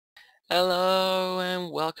Hello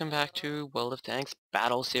and welcome back to World of Tanks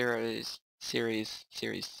Battle Series. This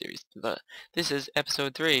is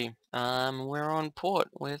episode 3. We're on port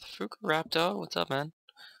with Fuka Raptor. What's up, man?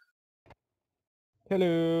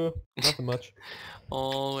 Hello. Nothing much.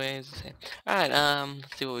 Always the same. Alright,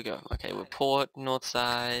 let's see what we got. Okay, we're port, north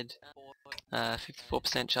side,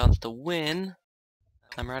 54% chance to win.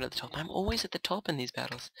 I'm right at the top. I'm always at the top in these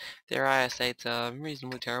battles. Their IS-8s are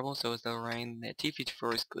reasonably terrible, so is their rain. Their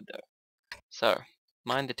T-54 is good though. So,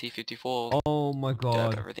 mind the T-54, Oh my go over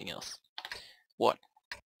god. everything else. What?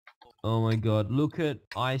 Oh my god. Look at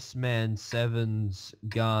Iceman 7's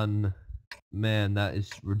gun. Man, that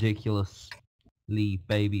is ridiculously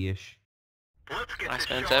babyish.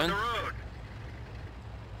 Iceman 7?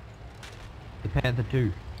 The Panther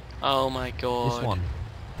 2. Oh my god. This one.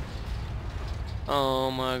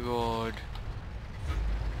 Oh my god.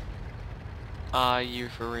 Are you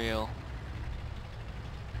for real?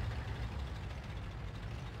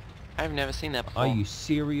 I've never seen that before. Are you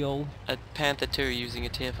serial? A Panther 2 using a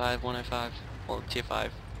tier 5 105, or tier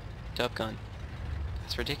 5 dub gun.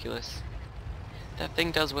 That's ridiculous. That thing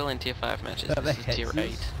does well in tier 5 matches. This is tier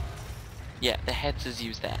 8. Yeah, the Hetzers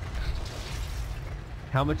use that.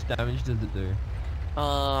 How much damage does it do?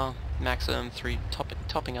 Maximum 3,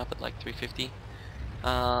 topping up at like 350.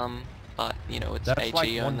 But you know, it's That's AG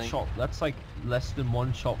like one only. shot. That's like less than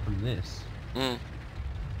one shot from this.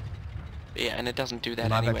 Yeah, and it doesn't do that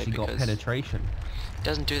and anyway I've actually got penetration. It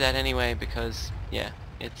doesn't do that anyway because, yeah,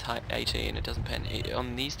 it's high AT and it doesn't pen.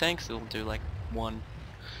 On these tanks, it'll do like 1.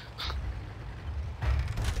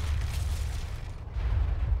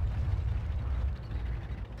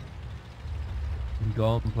 You go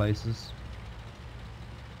on places.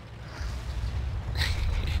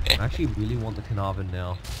 I actually really want the Carnarvon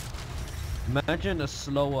now. Imagine a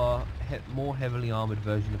slower, more heavily armored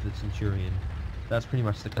version of the Centurion. That's pretty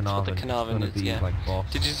much the Carnarvon. That's what the Carnarvon is, yeah. Like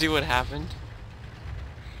boss. Did you see what happened?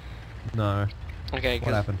 No. Okay,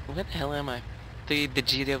 what happened? Where the hell am I? The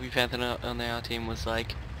GW Panther on our team was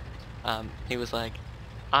like, he was like,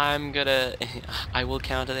 I will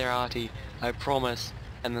counter their arty, I promise.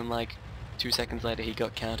 And then like 2 seconds later he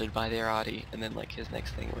got countered by their arty, and then like his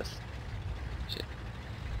next thing was, shit.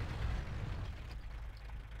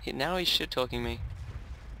 Now he's shit talking me.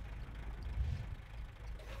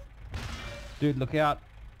 Dude, look out.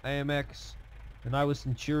 AMX. And I was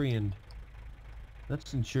Centurion. That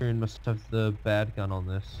Centurion must have the bad gun on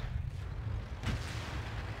this.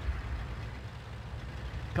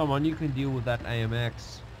 Come on, you can deal with that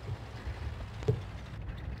AMX. If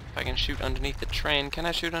I can shoot underneath the train, can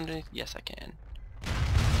I shoot underneath? Yes, I can.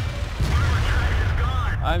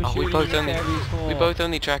 I'm shooting we both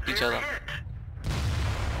only tracked each other.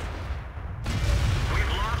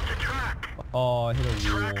 Oh, I hit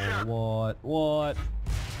a wall. What?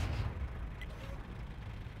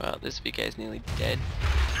 Well, this VK is nearly dead.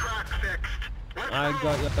 I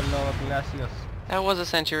got your lower glaciers. That was a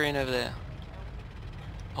Centurion over there.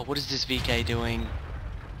 Oh, what is this VK doing?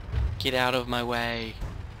 Get out of my way.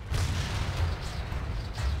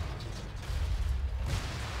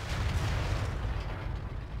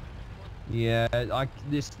 Yeah,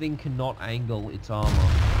 this thing cannot angle its armor.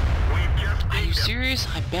 Are you serious?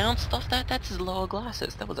 I bounced off that? That's his lower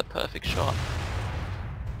glasses. That was a perfect shot.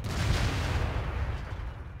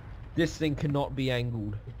 This thing cannot be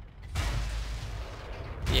angled.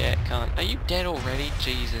 Yeah, it can't. Are you dead already?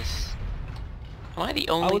 Jesus. Am I the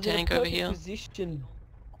only tank over here? Position.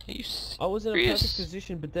 Are you I was in a perfect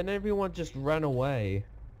position, but then everyone just ran away.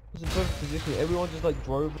 I was in a perfect position. Everyone just like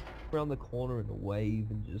drove around the corner in a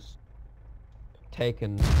wave and just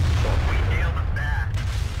taken shots.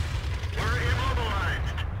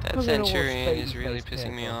 That Centurion is really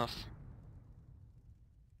pissing me off.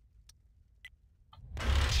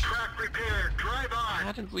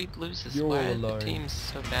 How did we lose this? Why are the teams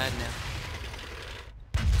so bad now?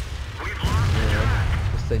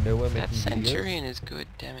 They know we're that making Centurion videos. is good,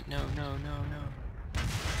 damn it. No.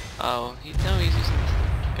 Oh, he's using this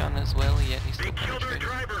gun as well, yet he's still penetrating.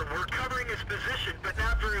 We're covering his position, but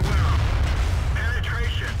not very well.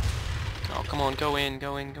 Penetration. Oh, come on, go in.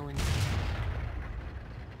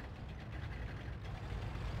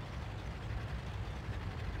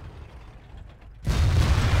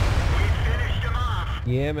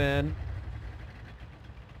 Yeah, man.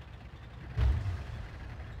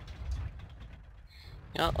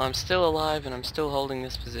 Yeah, I'm still alive and I'm still holding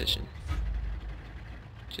this position.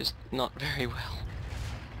 Just not very well.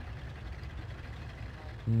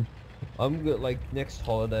 I'm gonna, like, next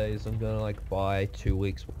holidays, I'm gonna, like, buy 2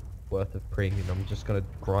 weeks worth of premium. I'm just gonna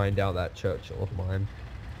grind out that Churchill of mine.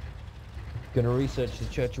 Gonna research the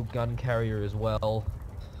Churchill gun carrier as well.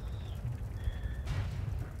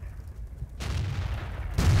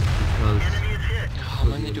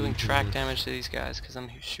 actually doing believe in track this. damage to these guys because I'm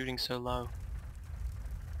shooting so low.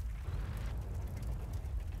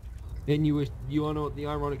 And you wanna know what the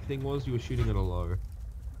ironic thing was? You were shooting at a low.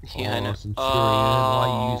 Yeah, I Oh, know. Centurion, why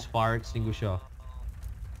you Oh, use fire extinguisher?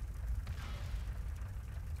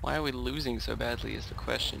 why are we losing so badly is the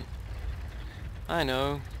question. I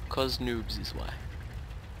know, cause noobs is why.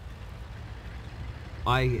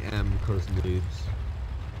 I am Cosnoobs.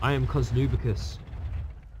 I am Cosnubicus,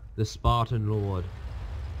 the Spartan Lord.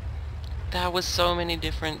 That was so many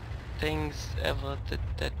different things ever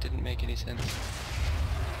that didn't make any sense.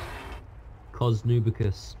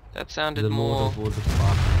 Cosnubicus, That the sounded Lord more of all the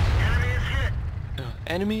Spartans. Enemy is hit.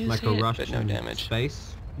 enemy is Like a hit, but Russian no damage.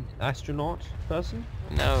 space astronaut person?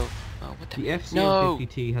 No. Oh, what the? The No.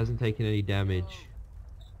 FCM-50T hasn't taken any damage.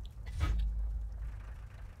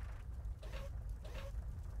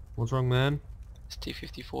 What's wrong, man? It's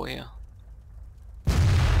T-54 here.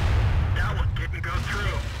 That one didn't go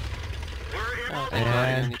through. We're Oh, thank God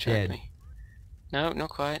he And only tracked dead. me. No, not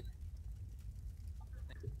quite.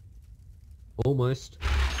 Almost.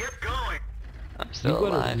 Get going. I'm still You've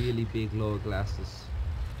got alive. a really big lower glasses.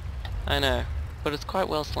 I know, but it's quite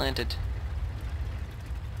well slanted.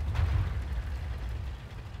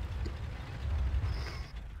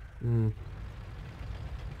 Hmm.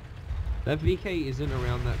 That VK isn't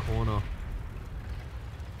around that corner.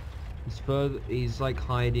 He's further. He's like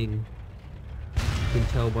hiding. You can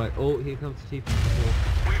tell by. Oh, here comes the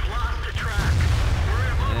T-54. We've lost the track.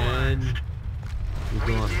 We're And immobilized. he's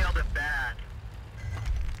We gone. nailed it bad.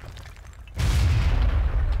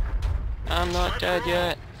 I'm not dead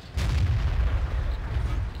yet.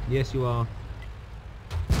 Yes, you are.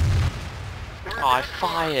 We're Oh, I that far.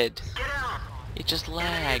 fired. Get out. It just Enemy is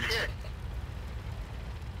lagged. hit.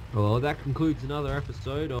 Well, that concludes another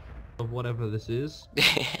episode of whatever this is.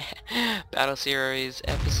 Battle Series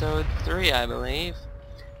episode 3, I believe.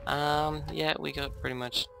 Yeah, we got pretty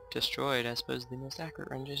much destroyed, I suppose, the most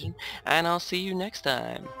accurate rendition. And I'll see you next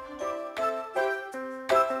time.